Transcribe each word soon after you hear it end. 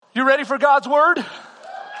You ready for God's word?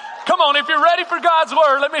 Come on, if you're ready for God's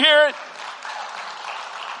word, let me hear it.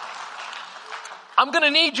 I'm going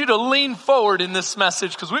to need you to lean forward in this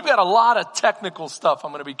message because we've got a lot of technical stuff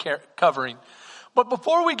I'm going to be covering. But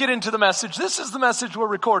before we get into the message, this is the message we're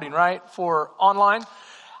recording, right, for online.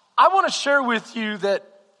 I want to share with you that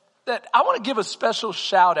I want to give a special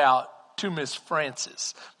shout out to Miss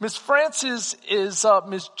Francis. Miss Francis is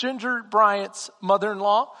Miss Ginger Bryant's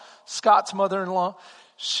mother-in-law, Scott's mother-in-law.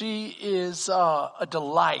 She is a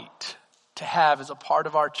delight to have as a part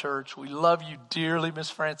of our church. We love you dearly,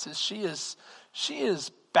 Miss Francis. She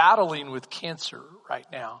is battling with cancer right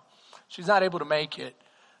now. She's not able to make it,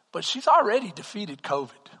 but she's already defeated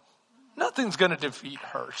COVID. Nothing's going to defeat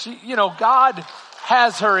her. God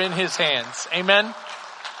has her in his hands. Amen.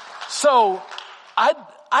 So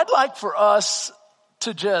I'd like for us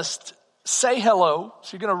to just say hello.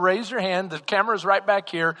 So you're going to raise your hand. The camera's right back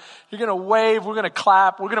here. You're going to wave. We're going to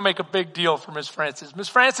clap. We're going to make a big deal for Miss Francis. Miss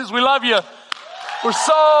Francis, we love you. We're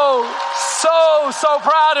so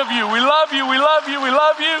proud of you. We love you. We love you. We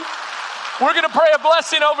love you. We're going to pray a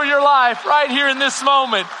blessing over your life right here in this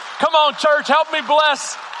moment. Come on, church, help me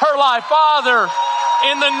bless her life. Father,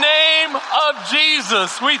 in the name of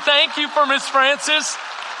Jesus, we thank you for Miss Francis.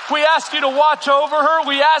 We ask you to watch over her.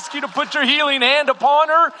 We ask you to put your healing hand upon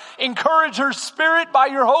her. Encourage her spirit by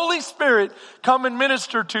your Holy Spirit. Come and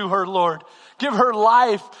minister to her, Lord. Give her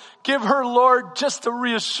life. Give her, Lord, just a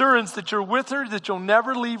reassurance that you're with her, that you'll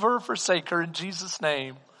never leave her or forsake her. In Jesus'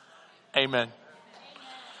 name, amen.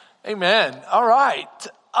 Amen. All right.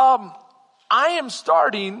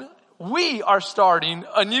 We are starting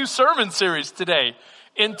a new sermon series today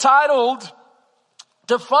entitled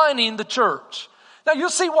Defining the Church. Now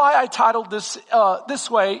you'll see why I titled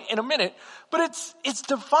this way in a minute, but it's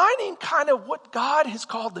defining kind of what God has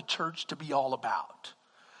called the church to be all about.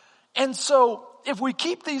 And so if we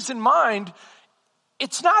keep these in mind,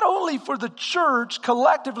 it's not only for the church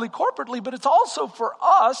collectively, corporately, but it's also for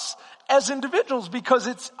us as individuals, because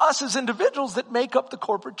it's us as individuals that make up the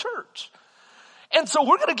corporate church. And so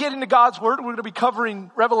we're going to get into God's word. We're going to be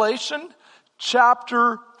covering Revelation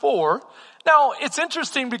chapter 4. Now, it's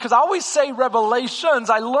interesting because I always say revelations.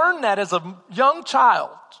 I learned that as a young child,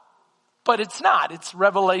 but it's not. It's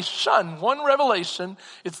revelation. One revelation.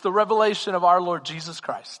 It's the revelation of our Lord Jesus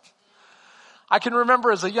Christ. I can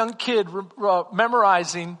remember as a young kid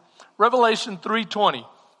memorizing Revelation 3:20.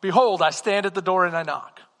 Behold, I stand at the door and I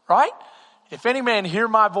knock. Right? If any man hear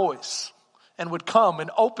my voice and would come and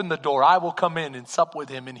open the door, I will come in and sup with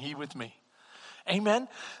him and he with me. Amen.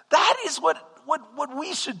 That is what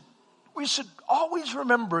we should always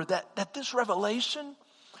remember, that this revelation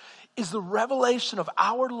is the revelation of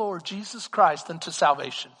our Lord Jesus Christ unto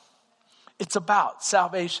salvation. It's about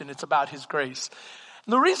salvation. It's about his grace.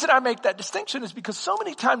 And the reason I make that distinction is because so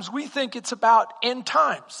many times we think it's about end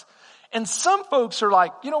times. And some folks are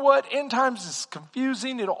like, you know what? End times is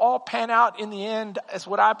confusing. It'll all pan out in the end, is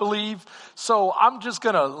what I believe. So I'm just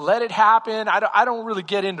going to let it happen. I don't really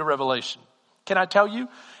get into Revelation. Can I tell you?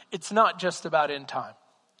 It's not just about end time.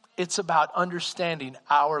 It's about understanding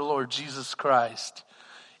our Lord Jesus Christ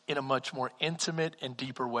in a much more intimate and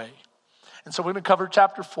deeper way. And so we're going to cover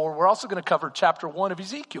chapter 4. We're also going to cover chapter 1 of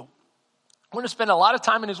Ezekiel. We're going to spend a lot of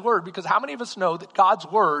time in his word, because how many of us know that God's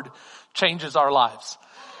word changes our lives?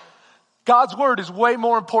 God's word is way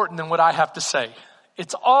more important than what I have to say.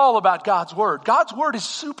 It's all about God's word. God's word is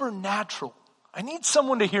supernatural. I need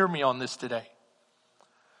someone to hear me on this today.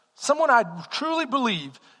 Someone I truly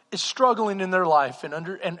believe is struggling in their life and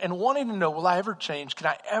wanting to know, will I ever change? Can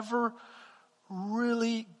I ever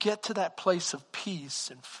really get to that place of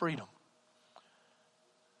peace and freedom?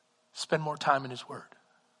 Spend more time in his word.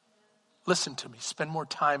 Listen to me. Spend more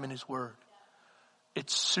time in his word.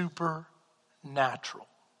 It's supernatural.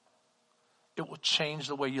 It will change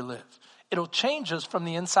the way you live. It'll change us from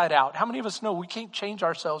the inside out. How many of us know we can't change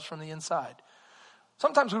ourselves from the inside?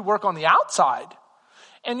 Sometimes we work on the outside.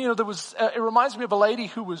 And it reminds me of a lady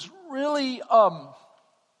who was really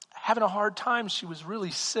having a hard time. She was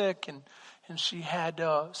really sick, and she had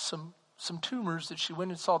some tumors that she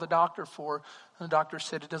went and saw the doctor for. And the doctor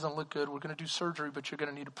said, it doesn't look good. We're going to do surgery, but you're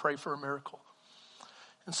going to need to pray for a miracle.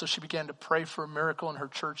 And so she began to pray for a miracle, and her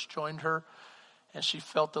church joined her. And she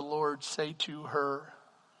felt the Lord say to her,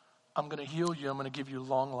 I'm going to heal you. I'm going to give you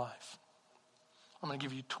long life. I'm going to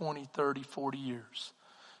give you 20, 30, 40 years.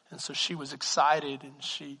 And so she was excited, and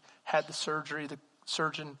she had the surgery. The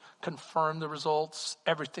surgeon confirmed the results.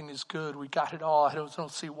 Everything is good. We got it all. I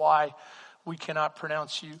don't see why we cannot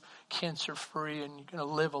pronounce you cancer-free, and you're going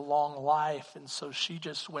to live a long life. And so she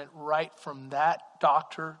just went right from that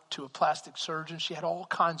doctor to a plastic surgeon. She had all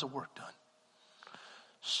kinds of work done.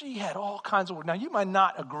 She had all kinds of work. Now, you might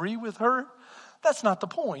not agree with her. That's not the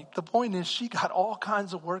point. The point is she got all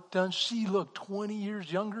kinds of work done. She looked 20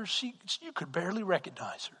 years younger. You could barely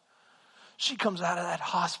recognize her. She comes out of that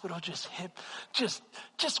hospital just hip,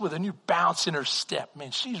 just with a new bounce in her step. Man,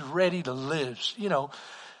 she's ready to live.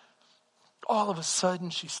 All of a sudden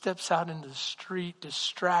she steps out into the street,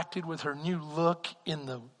 distracted with her new look in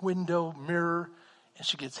the window mirror, and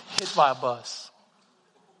she gets hit by a bus.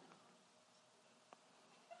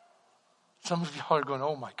 Some of y'all are going,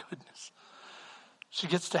 oh my goodness. She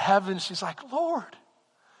gets to heaven. She's like, Lord,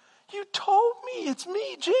 you told me, it's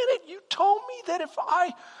me, Janet. You told me that if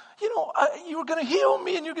you were going to heal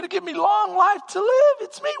me and you're going to give me long life to live.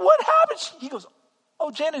 It's me. What happened? He goes,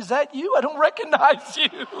 oh, Janet, is that you? I don't recognize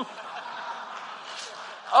you.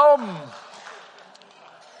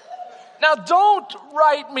 Now, don't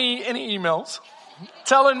write me any emails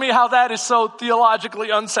telling me how that is so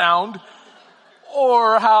theologically unsound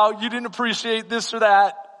or how you didn't appreciate this or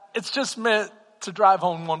that. It's just meant to drive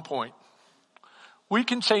home one point. We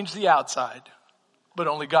can change the outside, but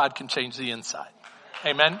only God can change the inside.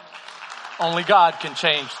 Amen? Only God can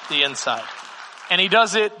change the inside. And He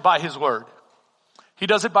does it by His Word. He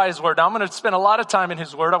does it by His Word. Now I'm going to spend a lot of time in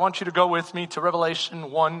His Word. I want you to go with me to Revelation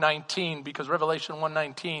 1:19 because Revelation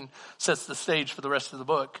 1:19 sets the stage for the rest of the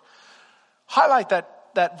book. Highlight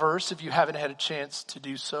that verse if you haven't had a chance to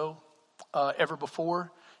do so ever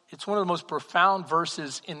before. It's one of the most profound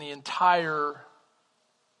verses in the entire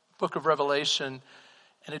book of Revelation.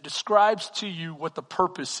 And it describes to you what the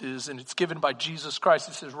purpose is, and it's given by Jesus Christ.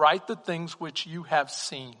 It says, write the things which you have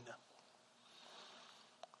seen,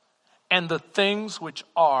 and the things which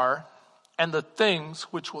are, and the things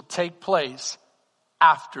which will take place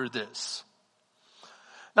after this.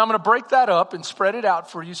 Now I'm going to break that up and spread it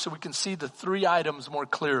out for you so we can see the three items more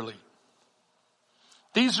clearly.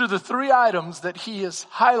 These are the three items that he is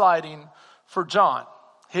highlighting for John,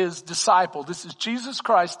 his disciple. This is Jesus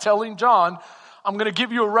Christ telling John, I'm going to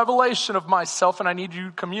give you a revelation of myself and I need you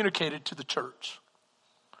to communicate it to the church.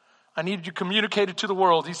 I need you to communicate it to the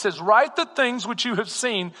world. He says, write the things which you have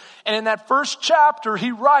seen. And in that first chapter,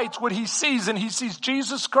 he writes what he sees, and he sees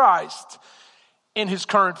Jesus Christ in his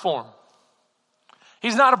current form.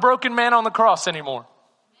 He's not a broken man on the cross anymore.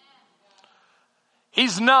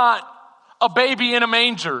 He's not a baby in a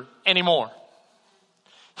manger anymore.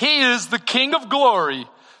 He is the King of glory,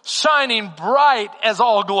 shining bright as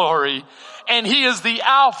all glory. And he is the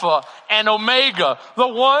Alpha and Omega, the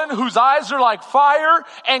one whose eyes are like fire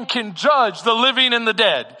and can judge the living and the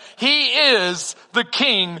dead. He is the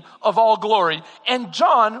King of all glory. And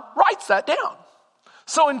John writes that down.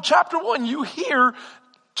 So in chapter 1, you hear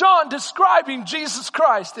John describing Jesus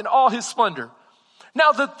Christ in all his splendor.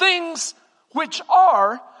 Now the things which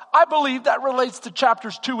are, I believe that relates to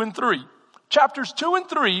chapters 2 and 3. Chapters 2 and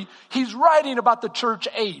 3, he's writing about the church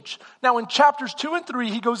age. Now in chapters 2 and 3,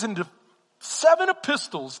 he goes into 7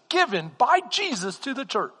 epistles given by Jesus to the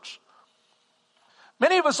church.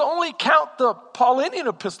 Many of us only count the Pauline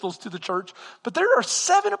epistles to the church, but there are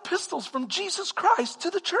 7 epistles from Jesus Christ to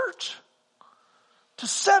the church. To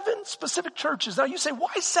 7 specific churches. Now you say,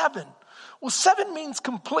 why 7? Well, 7 means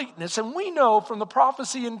completeness, and we know from the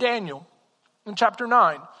prophecy in Daniel in chapter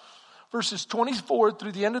 9, verses 24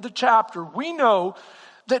 through the end of the chapter, we know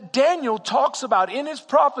that Daniel talks about in his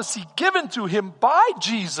prophecy given to him by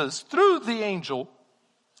Jesus through the angel.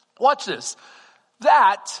 Watch this.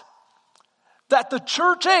 That the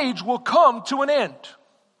church age will come to an end.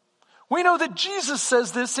 We know that Jesus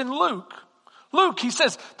says this in Luke. Luke, he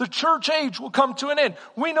says the church age will come to an end.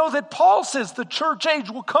 We know that Paul says the church age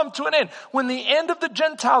will come to an end. When the end of the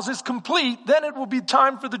Gentiles is complete, then it will be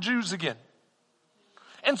time for the Jews again.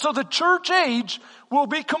 And so the church age will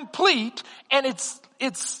be complete, and it's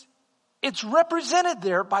represented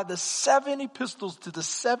there by the 7 epistles to the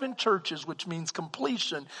 7 churches, which means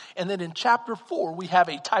completion. And then in chapter 4, we have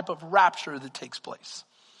a type of rapture that takes place.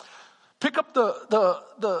 Pick up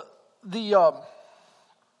the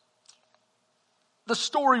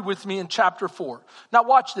story with me in chapter 4. Now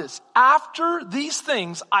watch this. After these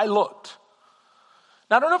things, I looked.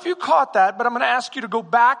 Now I don't know if you caught that, but I'm going to ask you to go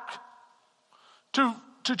back to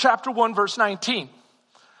chapter 1, verse 19.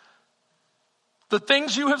 The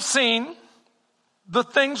things you have seen, the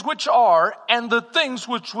things which are, and the things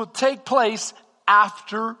which will take place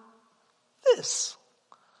after this.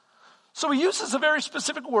 So he uses a very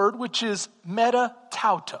specific word, which is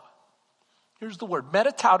metatauta. Here's the word,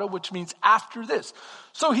 metatauta, which means after this.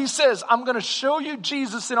 So he says, I'm going to show you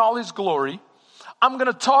Jesus in all his glory. I'm going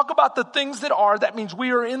to talk about the things that are. That means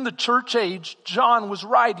we are in the church age. John was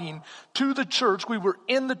writing to the church. We were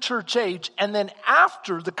in the church age. And then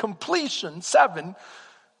after the completion, 7,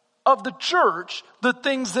 of the church the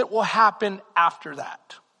things that will happen after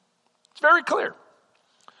that. It's very clear.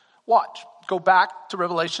 Watch. Go back to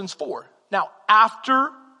Revelations 4. Now, after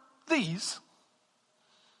these,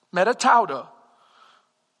 metatauta,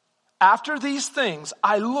 after these things,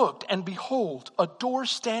 I looked, and behold, a door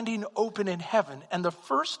standing open in heaven. And the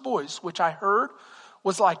first voice which I heard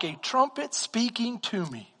was like a trumpet speaking to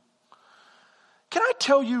me. Can I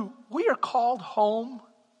tell you, we are called home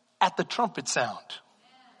at the trumpet sound.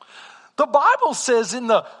 The Bible says when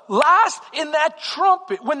that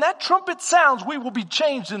trumpet sounds, we will be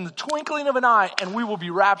changed in the twinkling of an eye, and we will be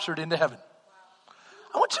raptured into heaven.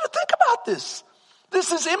 I want you to think about this.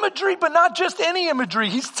 This is imagery, but not just any imagery.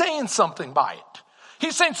 He's saying something by it.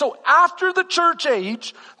 He's saying, so after the church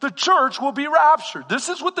age, the church will be raptured. This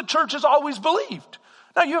is what the church has always believed.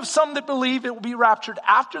 Now, you have some that believe it will be raptured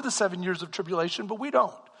after the 7 years of tribulation, but we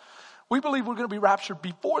don't. We believe we're going to be raptured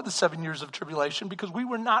before the 7 years of tribulation because we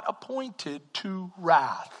were not appointed to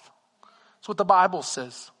wrath. That's what the Bible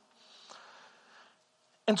says.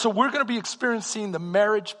 And so we're going to be experiencing the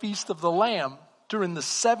marriage feast of the Lamb. During the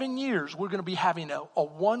 7 years, we're going to be having a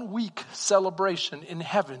 1 week celebration in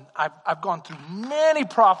heaven. I've gone through many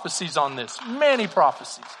prophecies on this, many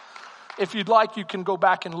prophecies. If you'd like, you can go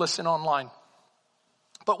back and listen online.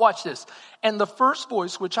 But watch this. And the first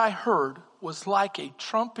voice which I heard was like a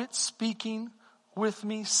trumpet speaking with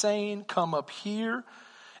me, saying, come up here,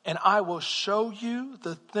 and I will show you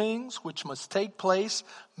the things which must take place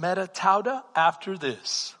metatauta after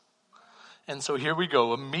this. And so here we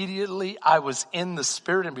go. Immediately I was in the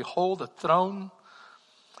Spirit, and behold, a throne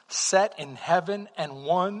set in heaven, and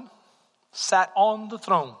one sat on the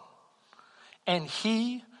throne. And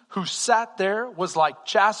he who sat there was like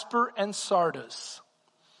jasper and sardis.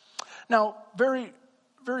 Now, very,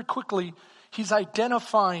 very quickly, he's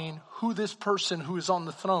identifying who this person who is on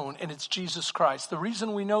the throne, and it's Jesus Christ. The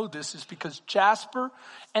reason we know this is because jasper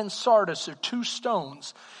and sardis are two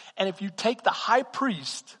stones. And if you take the high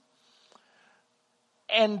priest,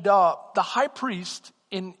 and the high priest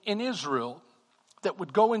in Israel that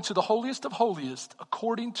would go into the holiest of holiest,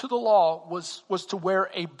 according to the law, was to wear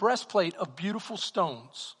a breastplate of beautiful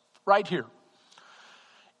stones right here.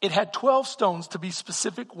 It had 12 stones, to be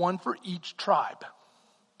specific, one for each tribe.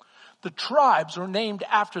 The tribes are named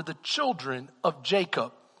after the children of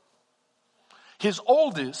Jacob. His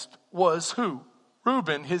oldest was who?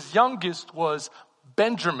 Reuben. His youngest was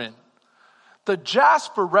Benjamin. The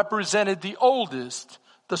jasper represented the oldest.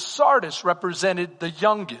 The sardis represented the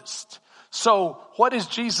youngest. So what is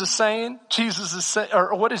Jesus saying?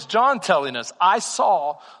 What is John telling us? I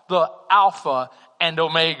saw the Alpha and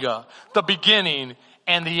Omega, the beginning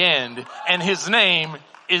and the end, and his name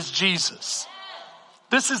is Jesus.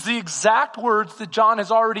 This is the exact words that John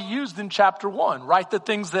has already used in chapter 1. Write the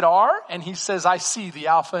things that are, and he says, I see the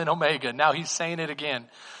Alpha and Omega. Now he's saying it again.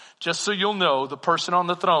 Just so you'll know, the person on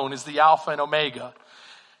the throne is the Alpha and Omega.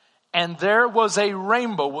 And there was a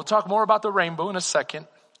rainbow. We'll talk more about the rainbow in a second.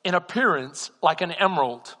 In appearance like an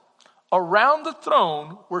emerald. Around the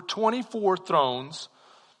throne were 24 thrones.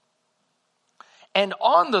 And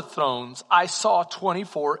on the thrones I saw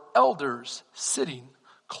 24 elders sitting,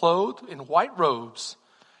 clothed in white robes,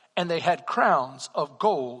 and they had crowns of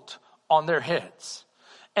gold on their heads.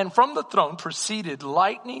 And from the throne proceeded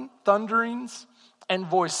lightning, thunderings, and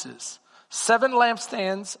voices. 7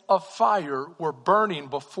 lampstands of fire were burning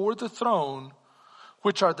before the throne,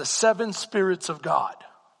 which are the 7 spirits of God.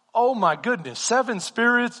 Oh my goodness, 7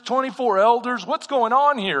 spirits, 24 elders. What's going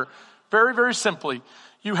on here? Very, very simply,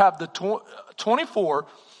 you have the 24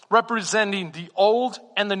 representing the Old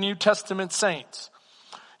and the New Testament saints.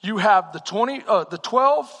 You have the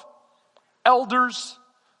 12 elders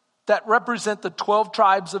that represent the 12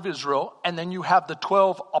 tribes of Israel, and then you have the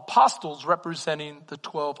 12 apostles representing the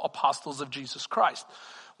 12 apostles of Jesus Christ.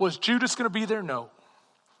 Was Judas going to be there? No.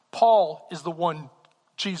 Paul is the one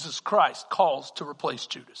Jesus Christ calls to replace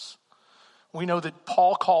Judas. We know that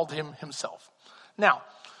Paul called him himself. Now,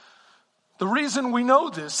 the reason we know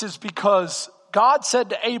this is because God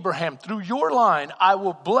said to Abraham, through your line, I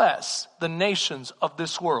will bless the nations of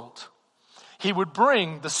this world. He would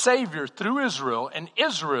bring the Savior through Israel and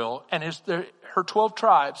her 12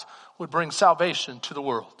 tribes would bring salvation to the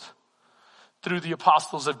world through the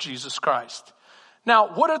apostles of Jesus Christ.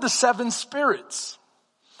 Now, what are the 7 spirits?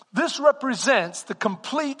 This represents the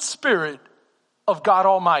complete spirit of God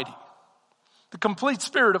Almighty. The complete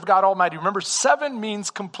spirit of God Almighty. Remember, 7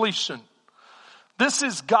 means completion. This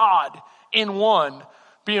is God in one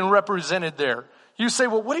being represented there. You say,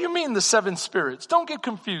 well, what do you mean the 7 spirits? Don't get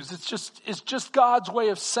confused. It's just God's way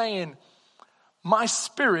of saying, my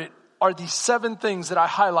spirit are these 7 things that I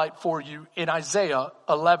highlight for you in Isaiah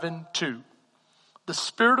 11:2. The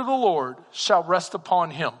Spirit of the Lord shall rest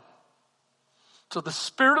upon him. So the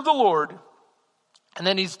Spirit of the Lord, and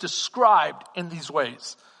then he's described in these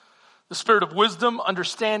ways. The Spirit of wisdom,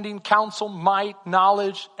 understanding, counsel, might,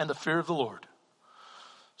 knowledge, and the fear of the Lord.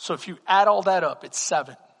 So if you add all that up, it's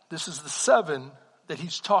 7. This is the 7 that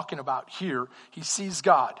he's talking about here. He sees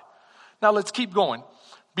God. Now let's keep going.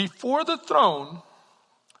 Before the throne,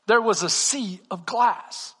 there was a sea of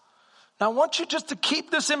glass. Now I want you just to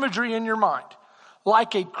keep this imagery in your mind.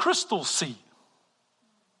 Like a crystal sea.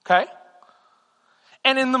 Okay?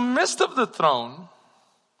 And in the midst of the throne,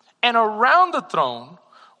 and around the throne,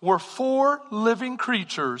 were 4 living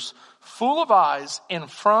creatures, full of eyes in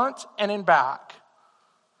front and in back.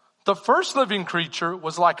 The first living creature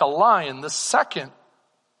was like a lion. The second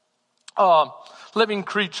living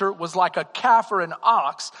creature was like a calf or an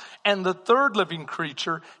ox. And the third living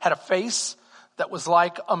creature had a face that was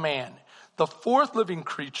like a man. The fourth living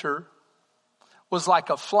creature was like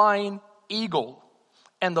a flying eagle.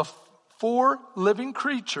 And the 4 living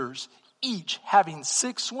creatures, each having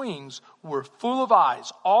 6 wings, were full of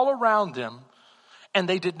eyes all around them. And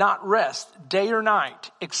they did not rest day or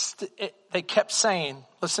night. They kept saying,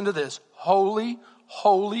 listen to this, holy,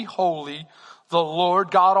 holy, holy, the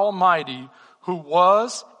Lord God Almighty, who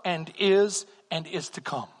was and is to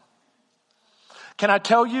come. Can I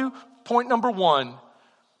tell you, point number 1,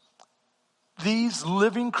 these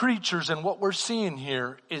living creatures and what we're seeing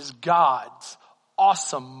here is God's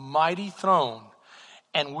awesome, mighty throne.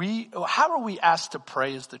 And how are we asked to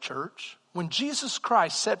pray as the church? When Jesus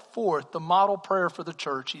Christ set forth the model prayer for the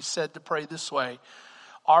church, he said to pray this way,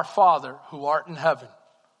 Our Father who art in heaven.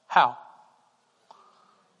 How?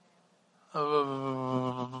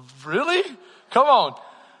 Really? Come on.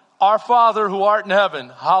 Our Father who art in heaven,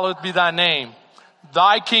 hallowed be thy name.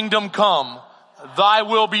 Thy kingdom come. Thy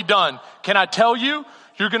will be done. Can I tell you?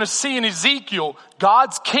 You're going to see in Ezekiel,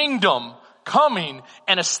 God's kingdom coming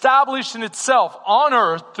and establishing itself on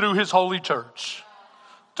earth through his holy church.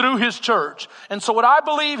 Through his church. And so what I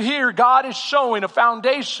believe here, God is showing a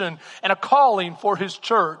foundation and a calling for his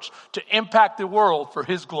church to impact the world for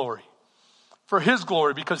his glory. For his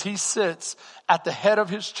glory, because he sits at the head of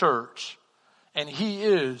his church and he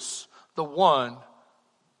is the one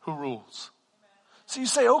who rules. So you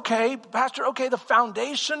say, okay, Pastor, okay, the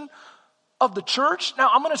foundation of the church. Now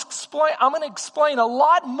I'm going to explain a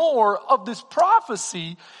lot more of this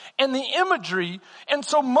prophecy and the imagery. And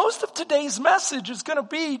so most of today's message is going to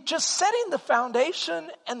be just setting the foundation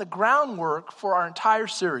and the groundwork for our entire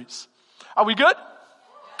series. Are we good?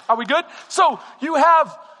 Are we good? So you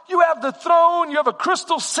have the throne, you have a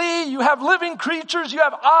crystal sea, you have living creatures, you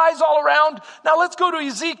have eyes all around. Now let's go to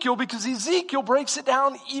Ezekiel, because Ezekiel breaks it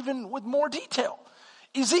down even with more detail.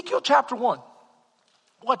 Ezekiel chapter 1.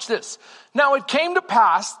 Watch this. Now it came to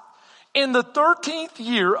pass in the 13th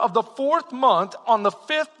year of the 4th month, on the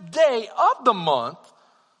 5th day of the month,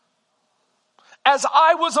 as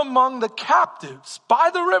I was among the captives by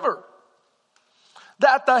the river,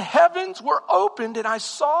 that the heavens were opened and I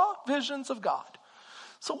saw visions of God.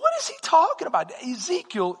 So what is he talking about?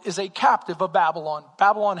 Ezekiel is a captive of Babylon.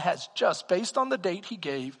 Babylon has just, based on the date he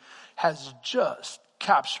gave, has just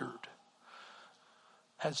captured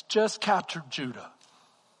Judah.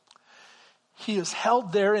 He is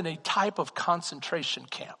held there in a type of concentration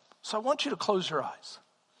camp. So I want you to close your eyes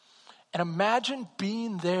and imagine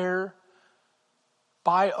being there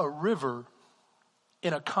by a river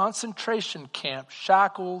in a concentration camp,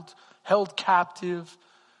 shackled, held captive.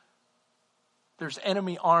 There's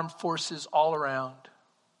enemy armed forces all around.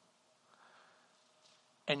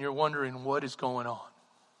 And you're wondering what is going on.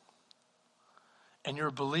 And you're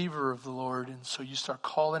a believer of the Lord, and so you start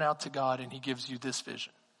calling out to God, and he gives you this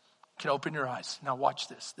vision. You can open your eyes. Now watch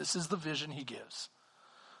this. This is the vision he gives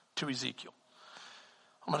to Ezekiel.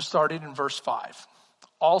 I'm going to start it in verse 5.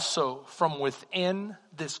 Also from within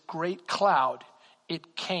this great cloud,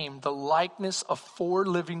 it came the likeness of 4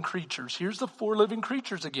 living creatures. Here's the 4 living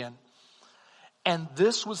creatures again. And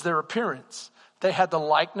this was their appearance. They had the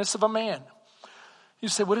likeness of a man. You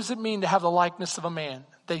say, what does it mean to have the likeness of a man?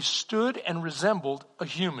 They stood and resembled a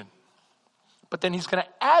human. But then he's going to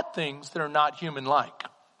add things that are not human-like.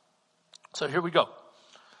 So here we go.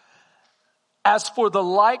 As for the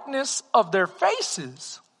likeness of their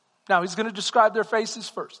faces, now he's going to describe their faces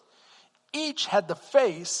first. Each had the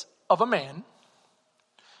face of a man,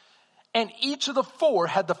 and each of the 4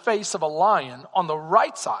 had the face of a lion on the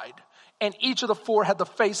right side, and each of the 4 had the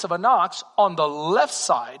face of an ox on the left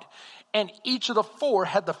side, and each of the 4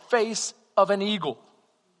 had the face of an eagle.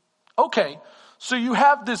 Okay, so you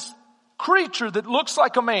have this creature that looks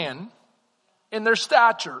like a man in their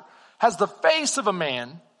stature, has the face of a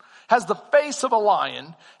man, has the face of a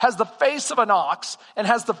lion, has the face of an ox, and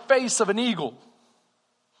has the face of an eagle.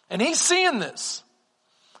 And he's seeing this.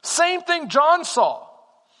 Same thing John saw.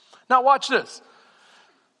 Now watch this.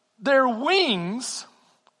 Their wings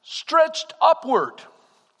stretched upward.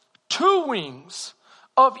 2 wings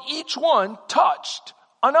of each one touched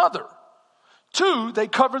another. 2, they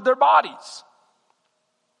covered their bodies.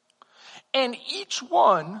 And each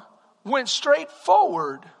one went straight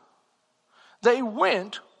forward. They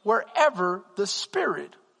went wherever the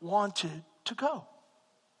Spirit wanted to go.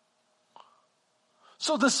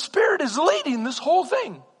 So the Spirit is leading this whole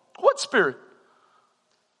thing. What Spirit?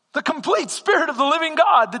 The complete Spirit of the living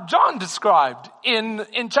God that John described in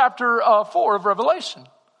chapter 4 of Revelation.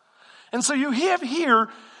 And so you have here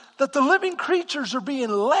that the living creatures are being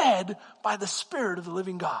led by the Spirit of the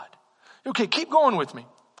living God. Okay, keep going with me.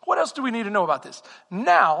 What else do we need to know about this?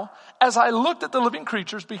 Now, as I looked at the living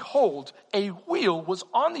creatures, behold, a wheel was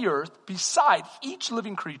on the earth beside each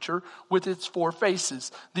living creature with its 4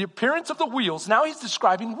 faces. The appearance of the wheels, now he's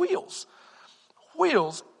describing wheels.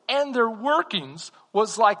 Wheels and their workings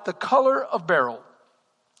was like the color of beryl.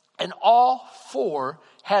 And all 4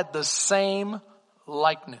 had the same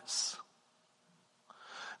likeness.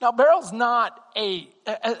 Now, beryl's not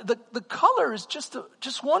the color is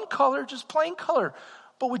just one color, just plain color.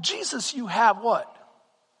 But with Jesus, you have what?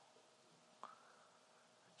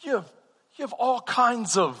 You have all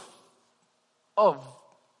kinds of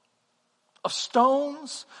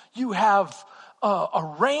stones. You have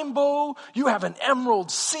a rainbow. You have an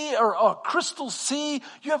emerald sea or a crystal sea.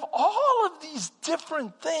 You have all of these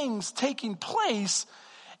different things taking place,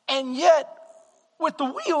 and yet with the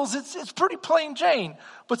wheels, it's pretty plain Jane.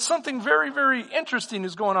 But something very, very interesting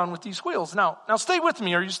is going on with these wheels. Now stay with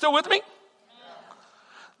me. Are you still with me?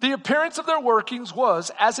 The appearance of their workings was,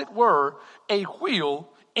 as it were, a wheel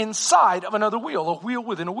inside of another wheel, a wheel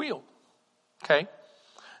within a wheel. Okay?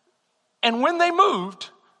 And when they moved,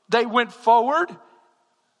 they went forward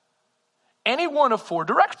any one of 4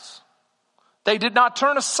 directions. They did not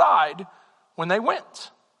turn aside when they went.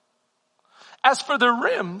 As for their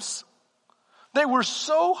rims, they were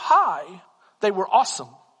so high, they were awesome.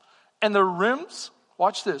 And their rims,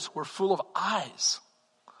 watch this, were full of eyes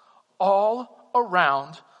all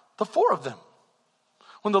around the 4 of them.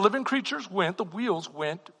 When the living creatures went, the wheels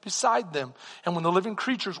went beside them. And when the living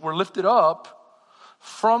creatures were lifted up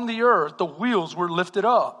from the earth, the wheels were lifted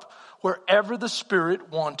up wherever the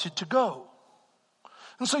Spirit wanted to go.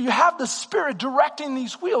 And so you have the Spirit directing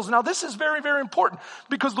these wheels. Now this is very, very important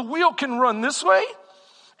because the wheel can run this way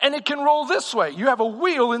and it can roll this way. You have a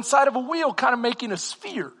wheel inside of a wheel kind of making a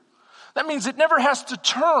sphere. That means it never has to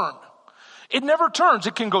turn. It never turns.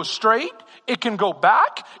 It can go straight. It can go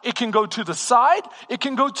back. It can go to the side. It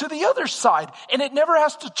can go to the other side. And it never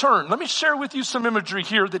has to turn. Let me share with you some imagery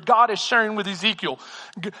here that God is sharing with Ezekiel.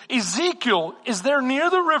 Ezekiel is there near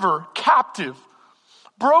the river, captive,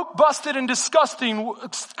 broke, busted, and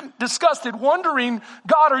disgusted, wondering,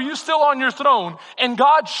 God, are you still on your throne? And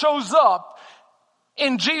God shows up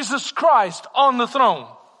in Jesus Christ on the throne.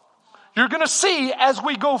 You're going to see as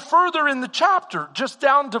we go further in the chapter, just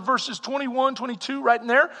down to verses 21, 22, right in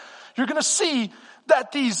there, you're going to see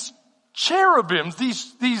that these cherubims,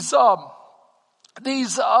 these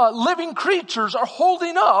living creatures are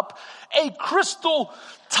holding up a crystal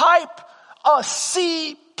type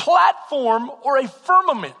sea platform or a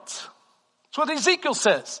firmament. That's what Ezekiel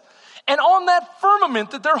says. And on that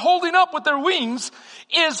firmament that they're holding up with their wings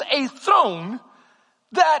is a throne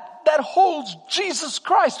that holds Jesus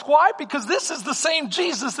Christ. Why? Because this is the same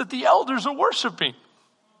Jesus that the elders are worshiping.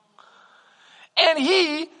 And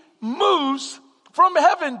he moves from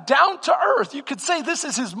heaven down to earth. You could say this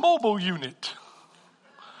is his mobile unit.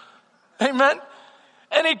 Amen.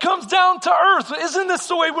 And he comes down to earth. Isn't this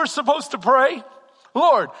the way we're supposed to pray?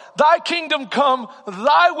 Lord, thy kingdom come,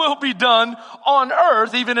 thy will be done on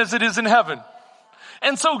earth even as it is in heaven.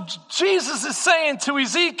 And so Jesus is saying to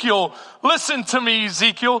Ezekiel, listen to me,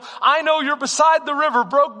 Ezekiel. I know you're beside the river,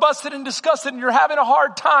 broke, busted, and disgusted, and you're having a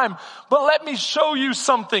hard time. But let me show you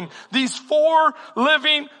something. These 4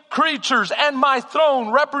 living creatures and my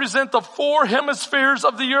throne represent the 4 hemispheres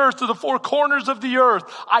of the earth, to the 4 corners of the earth.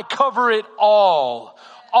 I cover it all.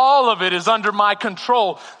 All of it is under my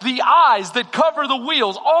control. The eyes that cover the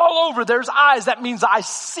wheels, all over, there's eyes. That means I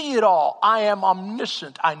see it all. I am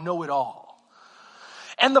omniscient. I know it all.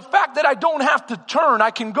 And the fact that I don't have to turn,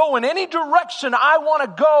 I can go in any direction I want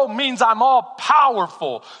to go, means I'm all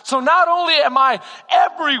powerful. So not only am I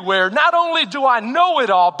everywhere, not only do I know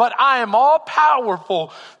it all, but I am all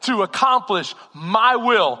powerful to accomplish my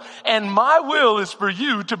will. And my will is for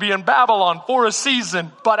you to be in Babylon for a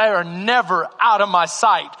season, but I are never out of my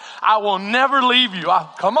sight. I will never leave you.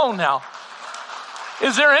 Come on now.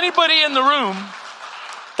 Is there anybody in the room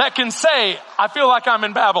that can say, I feel like I'm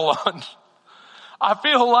in Babylon? I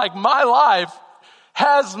feel like my life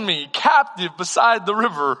has me captive beside the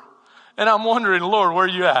river, and I'm wondering, Lord, where are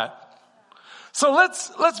you at? So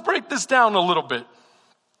let's break this down a little bit.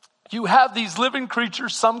 You have these living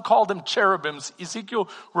creatures, some call them cherubims. Ezekiel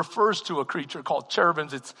refers to a creature called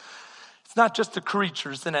cherubims. It's not just a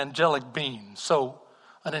creature, it's an angelic being. So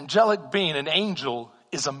an angelic being, an angel,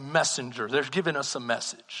 is a messenger. They're giving us a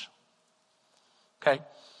message. Okay?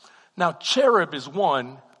 Now, cherub is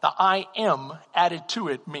one. The I am added to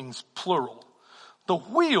it means plural. The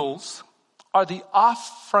wheels are the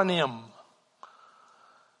ophronym.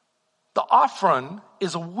 The ophron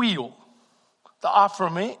is a wheel. The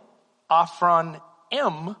ophronym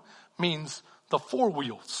means the four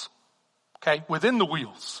wheels. Okay? Within the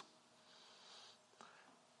wheels.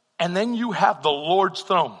 And then you have the Lord's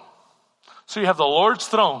throne. So you have the Lord's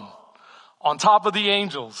throne on top of the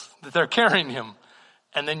angels that they're carrying him.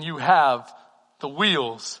 And then you have the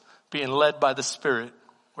wheels being led by the Spirit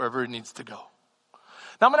wherever it needs to go.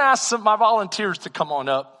 Now I'm going to ask some of my volunteers to come on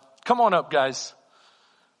up. Come on up, guys.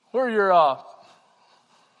 Where are your, I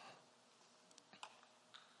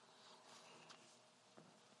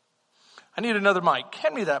need another mic.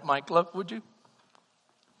 Hand me that mic, love, would you?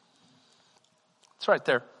 It's right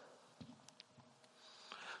there.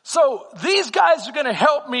 So these guys are going to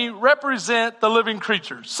help me represent the living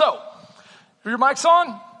creatures. So, are your mics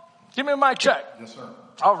on? Give me a mic check. Yes, sir.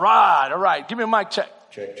 All right. Give me a mic check.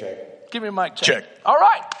 Check. Give me a mic check. All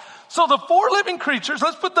right. So the four living creatures.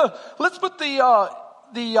 Let's put the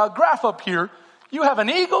graph up here. You have an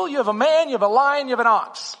eagle. You have a man. You have a lion. You have an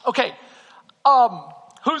ox. Okay.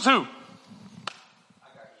 Who's who?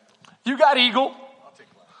 You got eagle. I'll take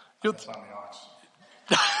lion. Yes, I'm the ox.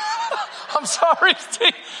 I'm sorry,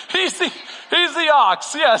 Steve. He's the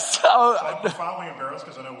ox. Yes. I'm profoundly embarrassed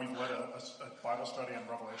because I know we've led a Bible study on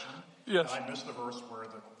Revelation. Yes. And I missed the verse where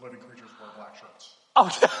the living creatures wear black shirts. Oh,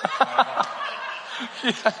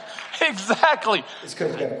 yeah, exactly. It's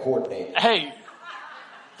because we got to coordinate. Hey,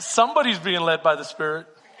 somebody's being led by the Spirit.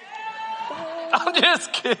 I'm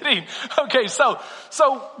just kidding. Okay, so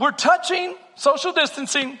we're touching, social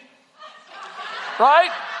distancing,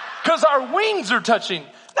 right? Because our wings are touching.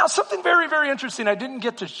 Now, something very, very interesting. I didn't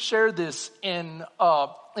get to share this in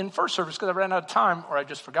first service because I ran out of time, or I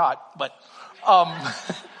just forgot. But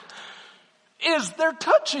is they're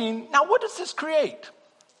touching. Now, what does this create?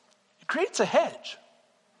 It creates a hedge.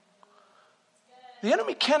 The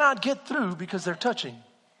enemy cannot get through because they're touching.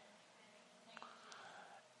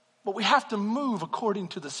 But we have to move according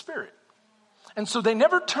to the Spirit. And so they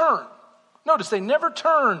never turn. Notice, they never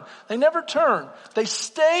turn. They never turn. They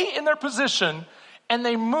stay in their position and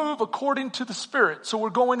they move according to the Spirit. So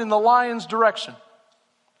we're going in the lion's direction.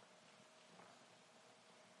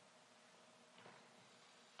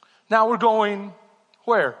 Now we're going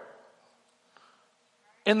where?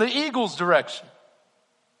 In the eagle's direction.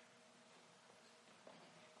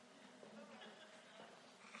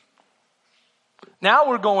 Now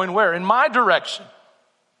we're going where? In my direction.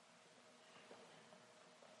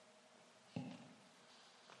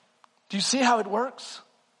 Do you see how it works?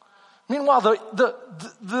 Meanwhile,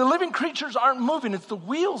 the living creatures aren't moving. It's the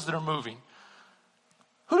wheels that are moving.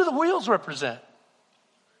 Who do the wheels represent?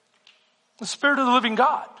 The Spirit of the living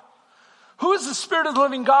God. Who is the Spirit of the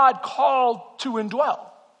living God called to indwell?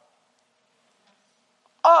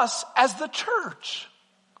 Us as the church.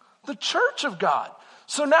 The church of God.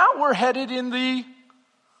 So now we're headed in the,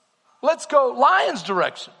 let's go, lion's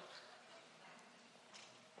direction.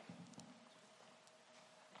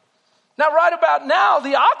 Now, right about now,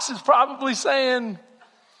 the ox is probably saying,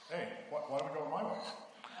 hey, why don't we go my way?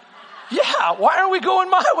 Yeah, why aren't we going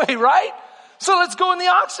my way, right? So let's go in the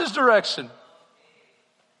ox's direction.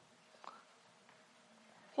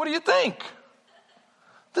 What do you think?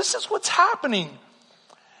 This is what's happening.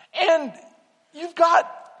 And you've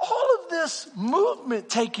got all of this movement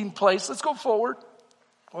taking place. Let's go forward.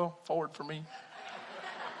 Well, forward for me.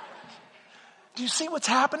 Do you see what's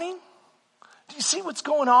happening? Do you see what's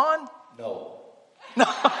going on? No. No.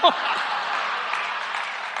 I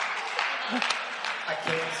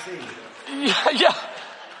can't see. Yeah.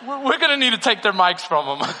 We're going to need to take their mics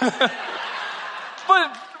from them.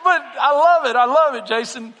 But I love it,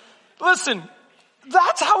 Jason. Listen,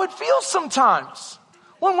 that's how it feels sometimes.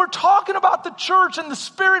 When we're talking about the church and the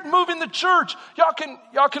Spirit moving the church, y'all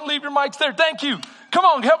can leave your mics there. Thank you. Come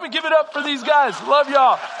on, help me give it up for these guys. Love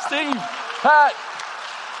y'all. Steve, Pat.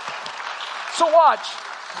 So watch.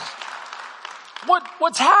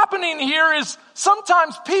 What's happening here is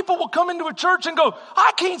sometimes people will come into a church and go,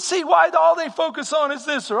 I can't see why all they focus on is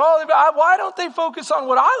this, or why don't they focus on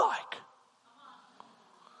what I like?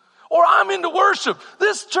 Or I'm into worship.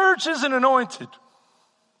 This church isn't anointed.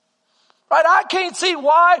 Right? I can't see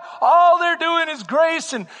why all they're doing is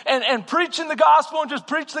grace and preaching the gospel and just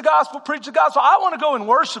preach the gospel. I want to go in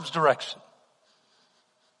worship's direction.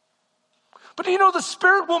 But you know, the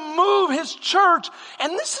Spirit will move His church,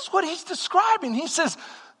 and this is what He's describing. He says,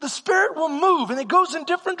 the Spirit will move, and it goes in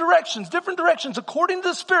different directions according to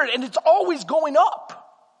the Spirit, and it's always going up.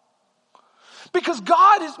 Because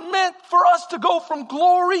God is meant for us to go from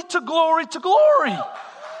glory to glory to glory.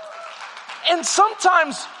 And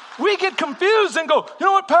sometimes we get confused and go, you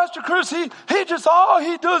know what, Pastor Chris, he just, all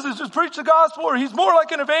he does is just preach the gospel, or he's more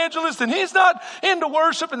like an evangelist and he's not into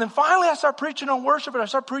worship. And then finally I start preaching on worship and I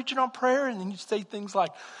start preaching on prayer. And then you say things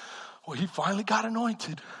like, well, he finally got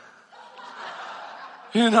anointed.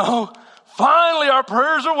 You know, finally our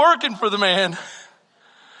prayers are working for the man.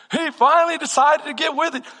 He finally decided to get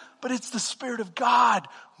with it. But it's the Spirit of God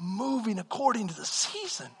moving according to the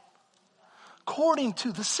season. According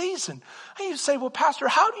to the season. And you say, well, Pastor,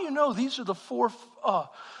 how do you know these are the four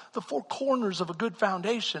corners of a good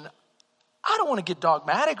foundation? I don't want to get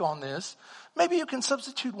dogmatic on this. Maybe you can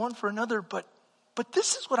substitute one for another, but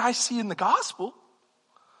this is what I see in the gospel.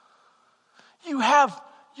 You have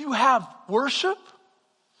worship.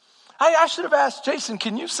 I should have asked Jason,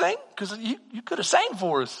 can you sing? Because you could have sang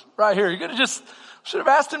for us right here. You could have should have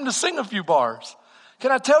asked him to sing a few bars.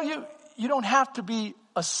 Can I tell you, you don't have to be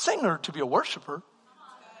a singer to be a worshiper.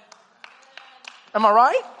 Am I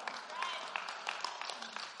right?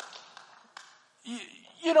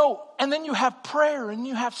 You know, and then you have prayer and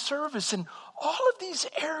you have service, and all of these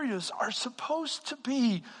areas are supposed to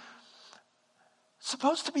be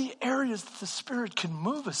areas that the Spirit can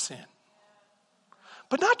move us in.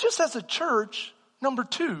 But not just as a church, number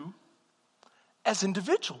two, as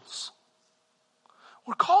individuals.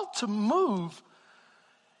 We're called to move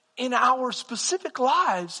in our specific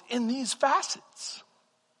lives in these facets.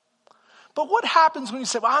 But what happens when you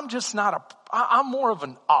say, well, I'm more of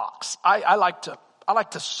an ox. I like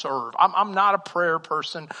to serve. I'm not a prayer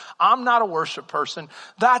person. I'm not a worship person.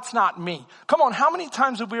 That's not me. Come on, how many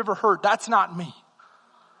times have we ever heard, that's not me?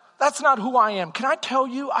 That's not who I am. Can I tell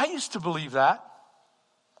you, I used to believe that.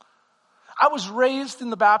 I was raised in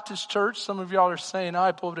the Baptist church. Some of y'all are saying,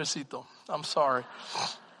 ay, pobrecito. I'm sorry.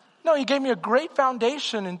 No, He gave me a great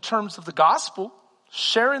foundation in terms of the gospel,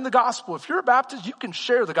 sharing the gospel. If you're a Baptist, you can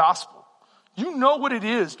share the gospel. You know what it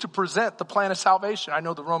is to present the plan of salvation. I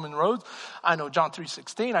know the Roman roads. I know John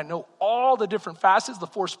 3:16. I know all the different facets, the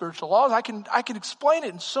 4 spiritual laws. I can explain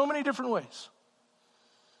it in so many different ways.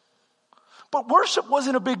 But worship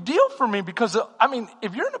wasn't a big deal for me because,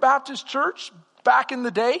 if you're in a Baptist church back in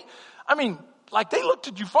the day, they looked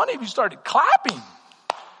at you funny if you started clapping.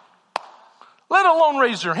 Let alone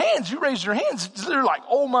raise your hands. You raise your hands, they're like,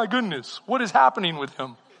 oh my goodness, what is happening with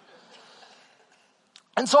him?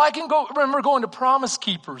 And so I remember going to Promise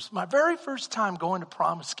Keepers, my very first time going to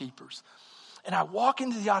Promise Keepers. And I walk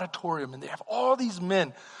into the auditorium and they have all these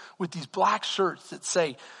men with these black shirts that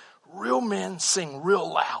say, real men sing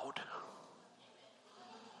real loud.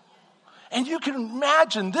 And you can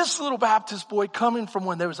imagine this little Baptist boy coming from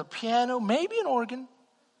when there was a piano, maybe an organ,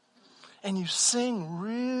 and you sing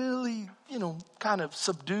really, kind of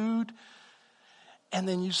subdued. And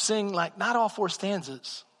then you sing like not all 4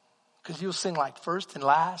 stanzas, because you'll sing like first and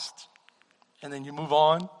last, and then you move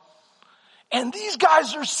on. And these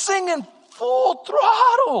guys are singing full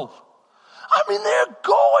throttle. They're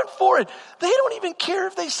going for it. They don't even care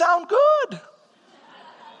if they sound good.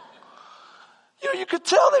 You could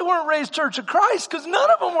tell they weren't raised Church of Christ because none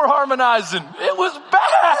of them were harmonizing. It was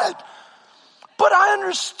bad. But I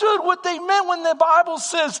understood what they meant when the Bible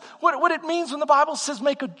says, what it means when the Bible says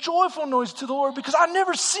make a joyful noise to the Lord, because I've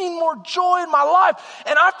never seen more joy in my life.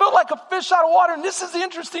 And I felt like a fish out of water. And this is the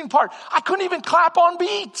interesting part. I couldn't even clap on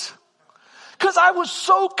beat because I was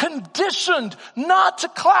so conditioned not to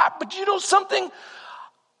clap. But you know something?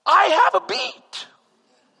 I have a beat.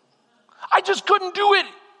 I just couldn't do it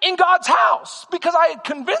in God's house because I had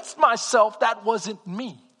convinced myself that wasn't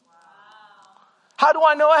me. How do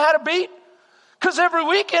I know I had a beat? Because every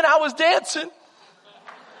weekend I was dancing.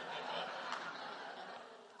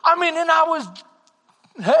 And I was,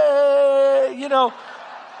 hey, and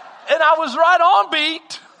I was right on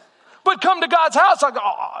beat. But come to God's house, I go,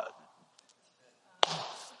 oh.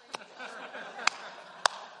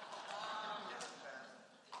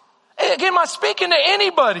 Again, am I speaking to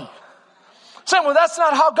anybody? Saying, well, that's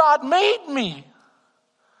not how God made me.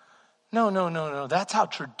 No. That's how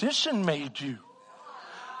tradition made you.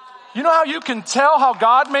 You know how you can tell how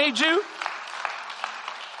God made you?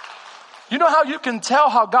 You know how you can tell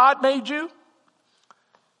how God made you?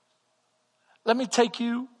 Let me take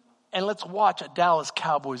you and let's watch a Dallas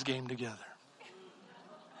Cowboys game together.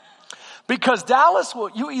 Because Dallas,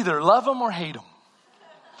 you either love them or hate them.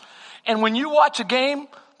 And when you watch a game,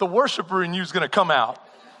 the worshiper in you is going to come out.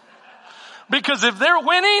 Because if they're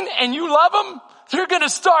winning and you love them, you're going to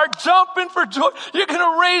start jumping for joy. You're going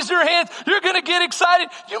to raise your hands. You're going to get excited.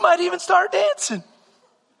 You might even start dancing.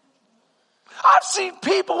 I've seen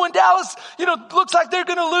people when Dallas, looks like they're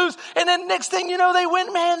going to lose. And then next thing you know, they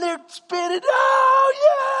win. Man, they're spinning.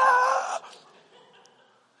 Oh,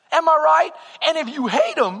 yeah. Am I right? And if you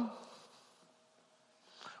hate them,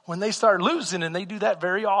 when they start losing, and they do that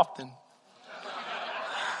very often,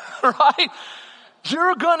 right?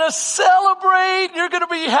 You're going to celebrate, you're going to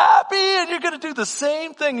be happy, and you're going to do the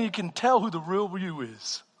same thing. And you can tell who the real you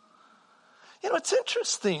is. It's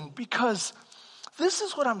interesting because this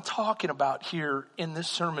is what I'm talking about here in this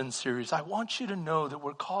sermon series. I want you to know that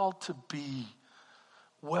we're called to be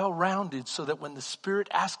well-rounded so that when the Spirit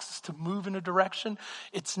asks us to move in a direction,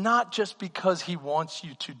 it's not just because He wants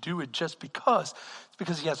you to do it just because. It's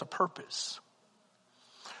because He has a purpose.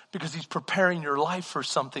 Because He's preparing your life for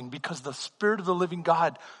something. Because the Spirit of the living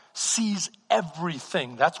God sees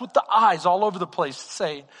everything. That's what the eyes all over the place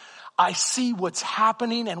say. I see what's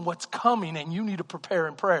happening and what's coming, and you need to prepare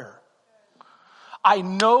in prayer. I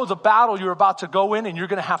know the battle you're about to go in, and you're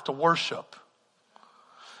going to have to worship.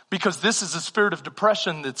 Because this is a spirit of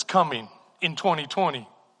depression that's coming in 2020.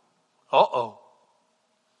 Uh-oh.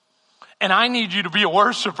 And I need you to be a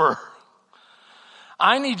worshiper.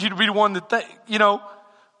 I need you to be the one that,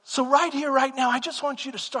 So right here, right now, I just want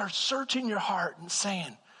you to start searching your heart and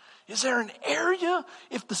saying, is there an area,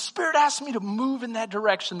 if the Spirit asks me to move in that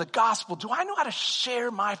direction, the gospel, do I know how to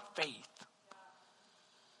share my faith?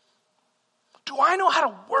 Do I know how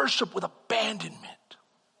to worship with abandonment?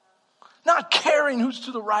 Not caring who's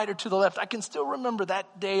to the right or to the left. I can still remember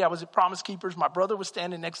that day I was at Promise Keepers. My brother was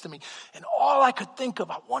standing next to me. And all I could think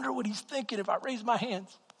of, I wonder what he's thinking if I raise my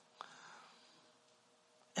hands.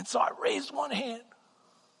 And so I raised one hand.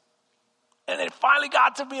 And then it finally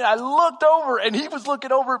got to me, and I looked over, and he was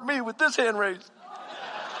looking over at me with this hand raised.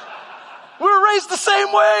 We were raised the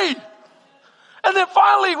same way. And then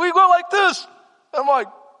finally, we go like this. I'm like,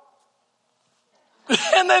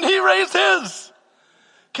 and then he raised his.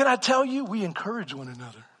 Can I tell you, we encourage one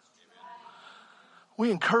another.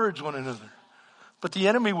 We encourage one another. But the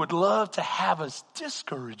enemy would love to have us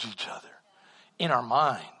discourage each other in our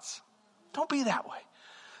minds. Don't be that way.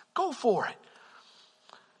 Go for it.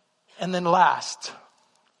 And then last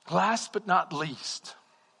but not least,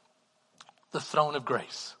 the throne of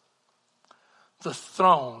grace. The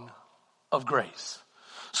throne of grace.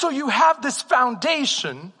 So you have this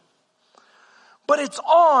foundation, but it's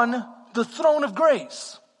on the throne of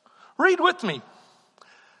grace. Read with me.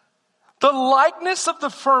 The likeness of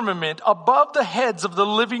the firmament above the heads of the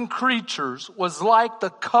living creatures was like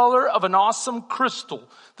the color of an awesome crystal.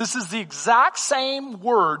 This is the exact same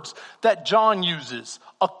words that John uses,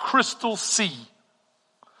 a crystal sea.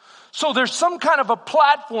 So there's some kind of a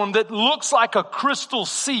platform that looks like a crystal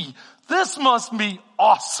sea. This must be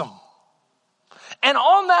awesome. And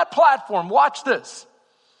on that platform, watch this.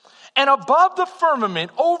 And above the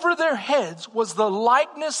firmament, over their heads, was the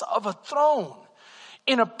likeness of a throne,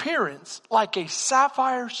 in appearance like a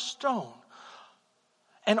sapphire stone.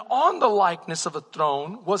 And on the likeness of a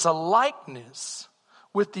throne was a likeness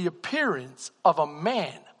with the appearance of a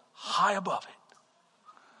man high above it.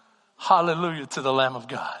 Hallelujah to the Lamb of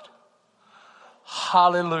God.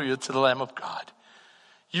 Hallelujah to the Lamb of God.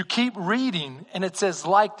 You keep reading, and it says,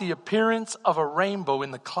 like the appearance of a rainbow in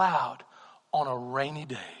the cloud on a rainy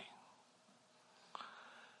day.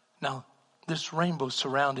 Now, this rainbow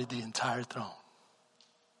surrounded the entire throne.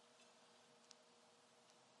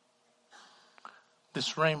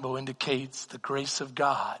 This rainbow indicates the grace of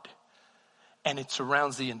God, and it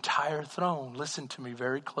surrounds the entire throne. Listen to me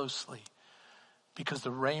very closely, because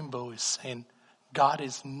the rainbow is saying God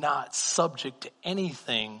is not subject to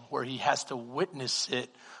anything where he has to witness it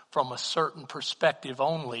from a certain perspective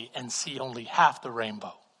only and see only half the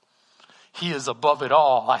rainbow. He is above it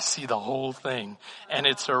all. I see the whole thing, and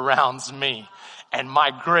it surrounds me, and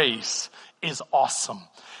my grace is awesome.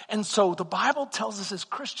 And so the Bible tells us as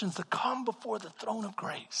Christians to come before the throne of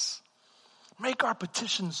grace. Make our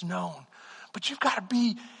petitions known. But you've got to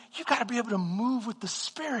be able to move with the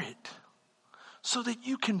Spirit so that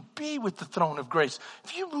you can be with the throne of grace.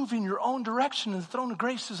 If you move in your own direction and the throne of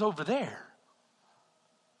grace is over there,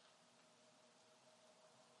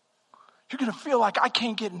 you're going to feel like I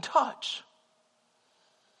can't get in touch.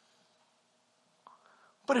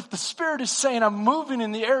 But if the Spirit is saying, I'm moving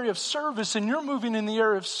in the area of service, and you're moving in the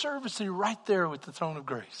area of service, then you're right there with the throne of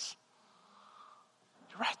grace.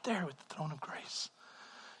 You're right there with the throne of grace.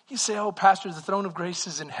 You say, oh, Pastor, the throne of grace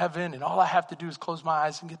is in heaven, and all I have to do is close my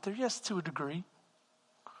eyes and get there. Yes, to a degree.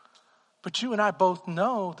 But you and I both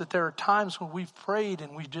know that there are times when we've prayed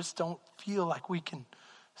and we just don't feel like we can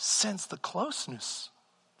sense the closeness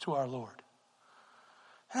to our Lord.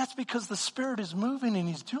 And that's because the Spirit is moving and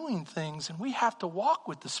He's doing things, and we have to walk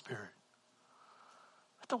with the Spirit.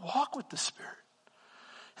 We have to walk with the Spirit.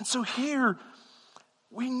 And so here,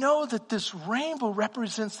 we know that this rainbow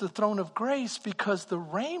represents the throne of grace, because the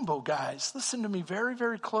rainbow, guys, listen to me very,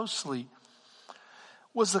 very closely,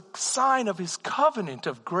 was a sign of His covenant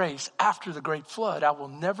of grace after the great flood. I will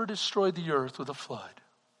never destroy the earth with a flood.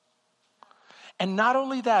 And not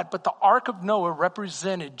only that, but the Ark of Noah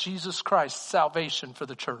represented Jesus Christ's salvation for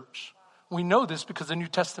the church. We know this because the New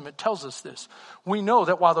Testament tells us this. We know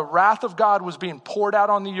that while the wrath of God was being poured out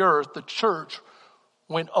on the earth, the church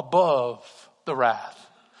went above the wrath.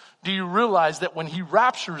 Do you realize that when He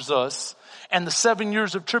raptures us and the 7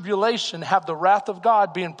 years of tribulation have the wrath of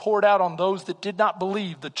God being poured out on those that did not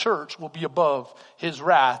believe, the church will be above His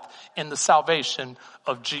wrath in the salvation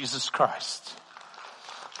of Jesus Christ.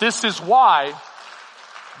 This is why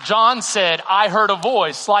John said, I heard a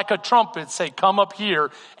voice like a trumpet say, come up here.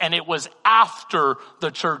 And it was after the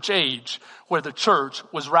church age where the church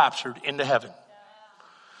was raptured into heaven.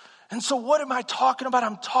 And so what am I talking about?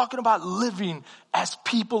 I'm talking about living as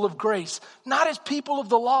people of grace, not as people of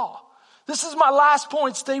the law. This is my last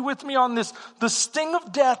point. Stay with me on this. The sting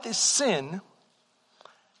of death is sin,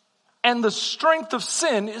 and the strength of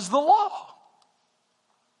sin is the law.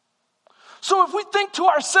 So if we think to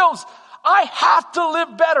ourselves, I have to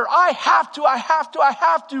live better, I have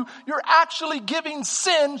to, you're actually giving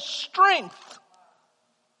sin strength.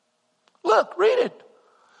 Look, read it.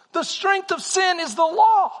 The strength of sin is the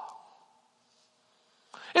law.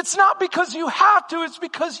 It's not because you have to, it's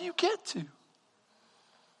because you get to.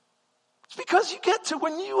 It's because you get to.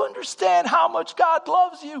 When you understand how much God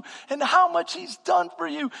loves you and how much He's done for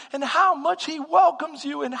you and how much He welcomes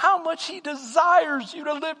you and how much He desires you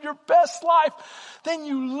to live your best life, then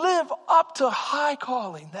you live up to high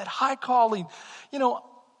calling, that high calling. You know,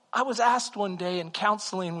 I was asked one day in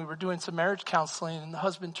counseling, we were doing some marriage counseling, and the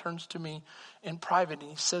husband turns to me in private and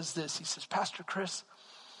he says this. He says, Pastor Chris,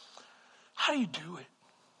 how do you do it?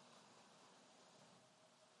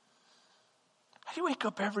 How do you wake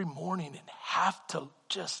up every morning and have to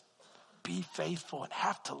just be faithful and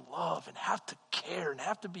have to love and have to care and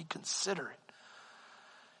have to be considerate?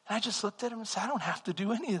 And I just looked at him and said, I don't have to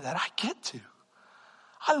do any of that. I get to.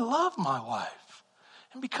 I love my wife.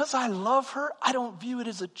 And because I love her, I don't view it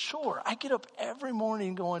as a chore. I get up every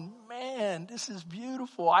morning going, man, this is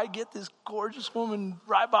beautiful. I get this gorgeous woman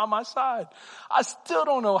right by my side. I still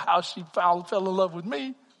don't know how she fell in love with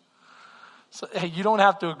me. So, hey, you don't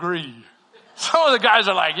have to agree. Some of the guys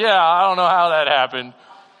are like, yeah, I don't know how that happened.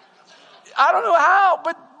 I don't know how,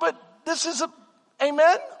 but this is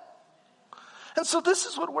amen. And so this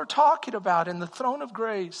is what we're talking about in the throne of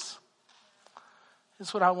grace.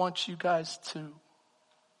 Is what I want you guys to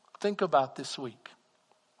think about this week.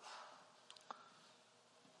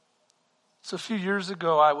 So a few years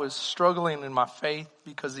ago, I was struggling in my faith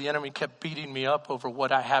because the enemy kept beating me up over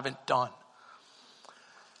what I haven't done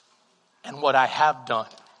and what I have done.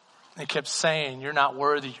 They kept saying, you're not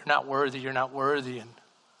worthy, you're not worthy, you're not worthy. And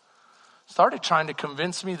started trying to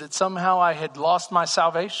convince me that somehow I had lost my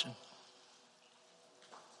salvation.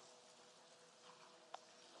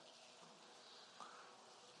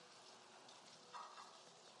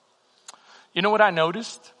 You know what I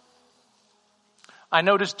noticed? I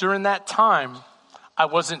noticed during that time, I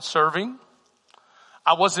wasn't serving.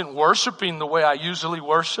 I wasn't worshiping the way I usually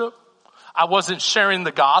worship. I wasn't sharing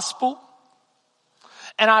the gospel.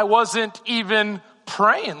 And I wasn't even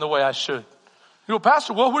praying the way I should. You go,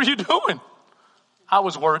 Pastor, what were you doing? I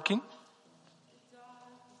was working.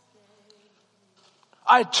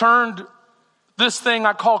 I turned this thing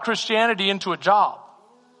I call Christianity into a job.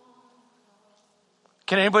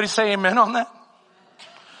 Can anybody say amen on that?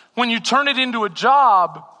 When you turn it into a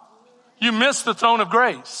job, you miss the throne of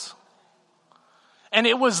grace. And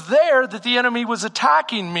it was there that the enemy was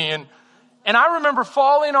attacking me. And I remember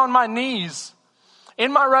falling on my knees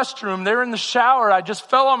in my restroom, there in the shower. I just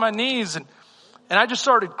fell on my knees And I just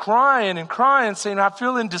started crying and crying, saying, I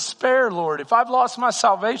feel in despair, Lord. If I've lost my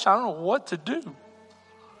salvation, I don't know what to do.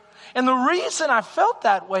 And the reason I felt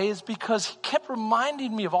that way is because he kept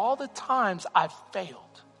reminding me of all the times I've failed.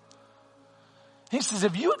 He says,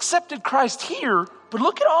 if you accepted Christ here, but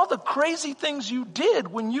look at all the crazy things you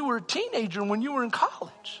did when you were a teenager and when you were in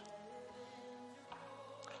college.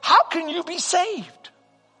 How can you be saved?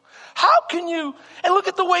 How can you, and look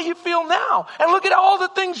at the way you feel now, and look at all the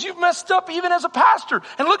things you've messed up even as a pastor,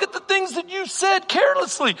 and look at the things that you said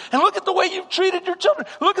carelessly, and look at the way you've treated your children,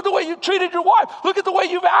 look at the way you've treated your wife, look at the way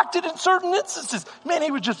you've acted in certain instances. Man,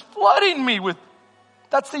 he was just flooding me with,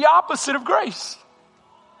 that's the opposite of grace.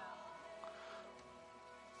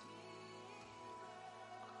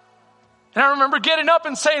 And I remember getting up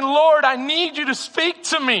and saying, Lord, I need you to speak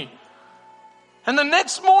to me. And the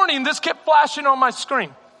next morning, this kept flashing on my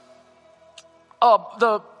screen.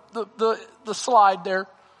 The slide there.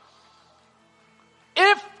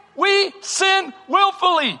 If we sin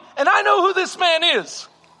willfully, and I know who this man is.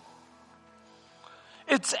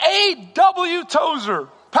 It's A.W. Tozer,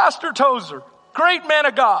 Pastor Tozer, great man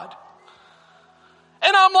of God.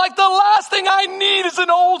 And I'm like, the last thing I need is an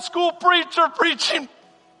old school preacher preaching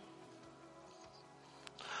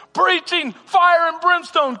fire and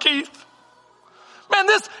brimstone, Keith. Man,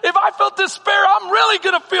 if I felt despair, I'm really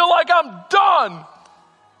going to feel like I'm done.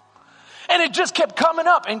 And it just kept coming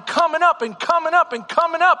up and coming up and coming up and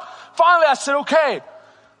coming up. Finally, I said, okay.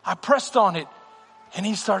 I pressed on it. And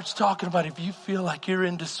he starts talking about, if you feel like you're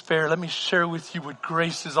in despair, let me share with you what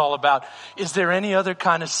grace is all about. Is there any other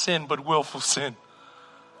kind of sin but willful sin?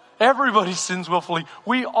 Everybody sins willfully.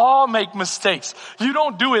 We all make mistakes. You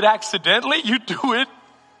don't do it accidentally. You do it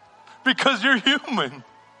because you're human.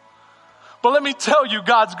 But let me tell you,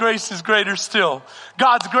 God's grace is greater still.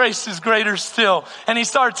 God's grace is greater still. And he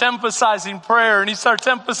starts emphasizing prayer, and he starts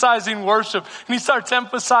emphasizing worship, and he starts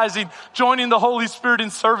emphasizing joining the Holy Spirit in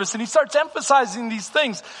service, and he starts emphasizing these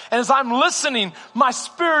things. And as I'm listening, my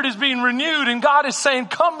spirit is being renewed, and God is saying,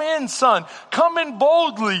 come in, son. Come in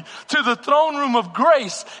boldly to the throne room of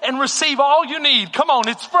grace and receive all you need. Come on,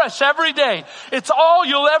 it's fresh every day. It's all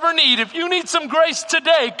you'll ever need. If you need some grace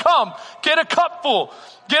today, come, get a cup full.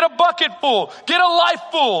 Get a bucket full, get a life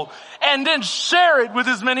full, and then share it with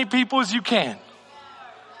as many people as you can.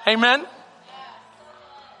 Amen?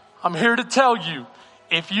 I'm here to tell you,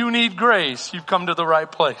 if you need grace, you've come to the right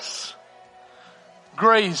place.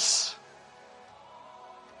 Grace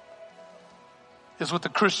is what the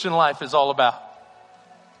Christian life is all about.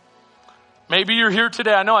 Maybe you're here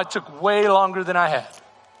today. I know I took way longer than I had.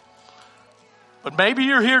 But maybe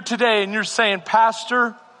you're here today and you're saying,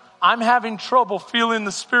 Pastor, I'm having trouble feeling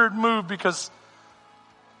the Spirit move because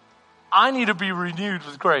I need to be renewed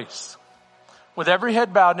with grace. With every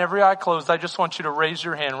head bowed and every eye closed, I just want you to raise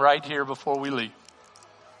your hand right here before we leave.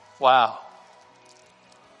 Wow.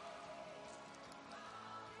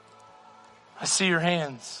 I see your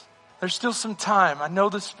hands. There's still some time. I know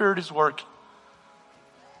the Spirit is working.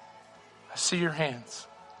 I see your hands.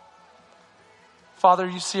 Father,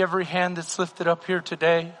 you see every hand that's lifted up here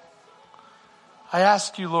today. I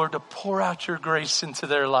ask you, Lord, to pour out your grace into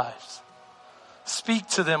their lives. Speak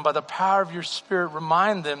to them by the power of your Spirit.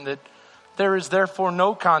 Remind them that there is therefore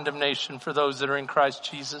no condemnation for those that are in Christ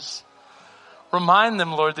Jesus. Remind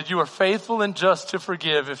them, Lord, that you are faithful and just to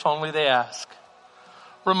forgive if only they ask.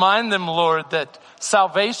 Remind them, Lord, that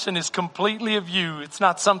salvation is completely of you. It's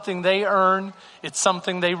not something they earn. It's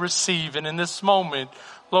something they receive. And in this moment,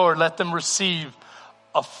 Lord, let them receive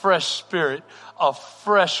a fresh spirit, a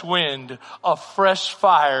fresh wind, a fresh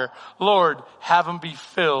fire. Lord, have them be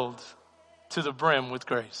filled to the brim with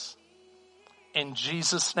grace. In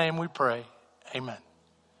Jesus' name we pray. Amen.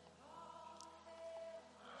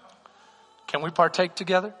 Can we partake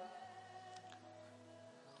together?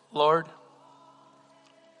 Lord,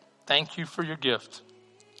 thank you for your gift.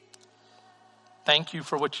 Thank you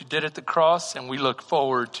for what you did at the cross, and we look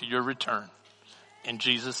forward to your return. In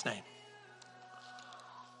Jesus' name.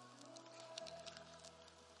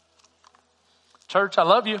 Church, I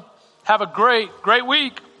love you. Have a great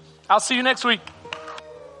week. I'll see you next week.